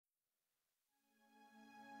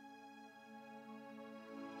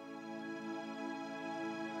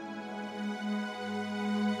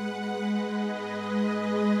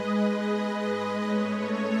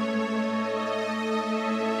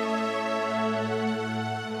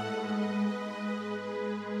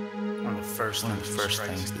one of the first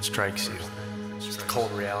things that strikes you is the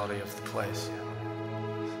cold reality of the place.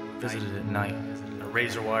 Visited at night, a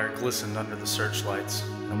razor wire glistened under the searchlights,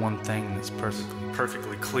 and one thing that's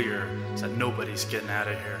perfectly clear is that nobody's getting out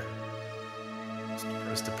of here. It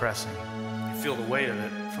was depressing. You feel the weight of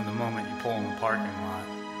it from the moment you pull in the parking lot.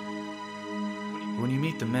 When you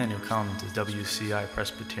meet the men who come to WCI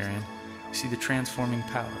Presbyterian, you see the transforming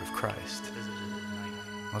power of Christ.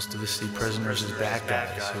 Most of us see prisoners as bad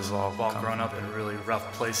guys who've all grown up in really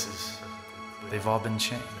rough places. They've all been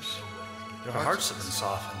changed. Their hearts have been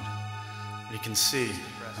softened. You can see,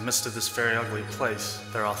 in the midst of this very ugly place,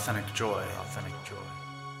 their authentic joy.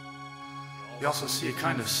 You also see a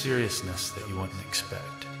kind of seriousness that you wouldn't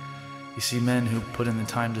expect. You see men who put in the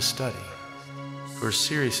time to study, who are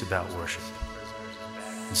serious about worship,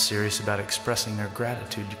 and serious about expressing their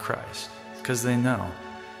gratitude to Christ, because they know,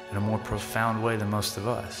 in a more profound way than most of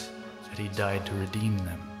us, that He died to redeem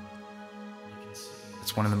them.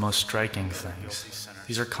 It's one of the most striking things.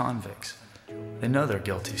 These are convicts. They know they're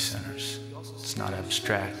guilty sinners. It's not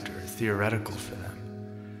abstract or theoretical for them.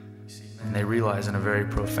 And they realize in a very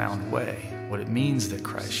profound way what it means that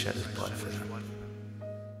Christ shed His blood for them.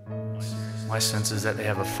 My sense is that they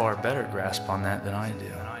have a far better grasp on that than I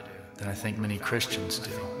do, than I think many Christians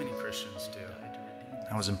do.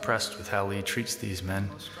 I was impressed with how Lee treats these men.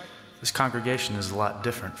 This congregation is a lot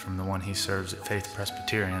different from the one he serves at Faith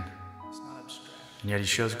Presbyterian. And yet he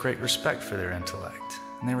shows great respect for their intellect,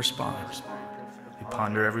 and they respond. They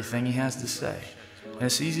ponder everything he has to say. And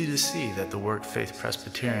it's easy to see that the work Faith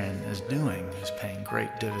Presbyterian is doing is paying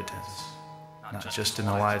great dividends, not just in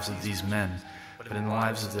the lives of these men, but in the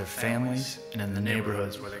lives of their families and in the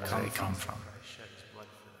neighborhoods where they come from.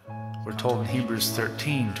 We're told in Hebrews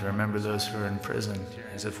 13 to remember those who are in prison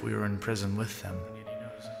as if we were in prison with them.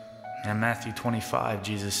 And in Matthew 25,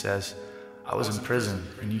 Jesus says, "I was in prison,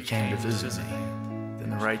 and you came to visit me." Then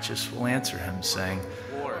the righteous will answer him, saying,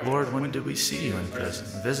 "Lord, when did we see you in prison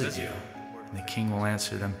and visit you?" And the king will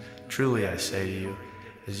answer them, "Truly I say to you,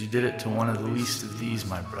 as you did it to one of the least of these,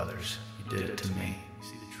 my brothers, you did it to me."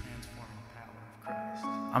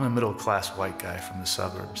 I'm a middle-class white guy from the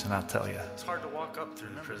suburbs, and I'll tell you, it's hard to walk up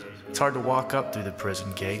through the prison. It's hard to walk up through the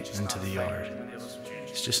prison gate into the yard.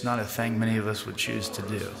 It's just not a thing many of us would choose to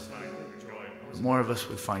do. But more of us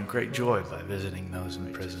would find great joy by visiting those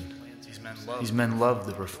in prison. These men love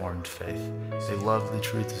the Reformed faith. They love the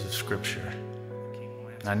truths of Scripture.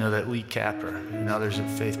 And I know that Lee Capper and others at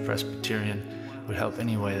Faith Presbyterian would help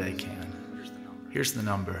any way they can. Here's the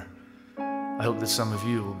number. I hope that some of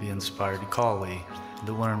you will be inspired to call Lee and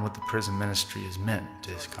to learn what the prison ministry has meant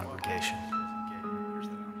to his congregation.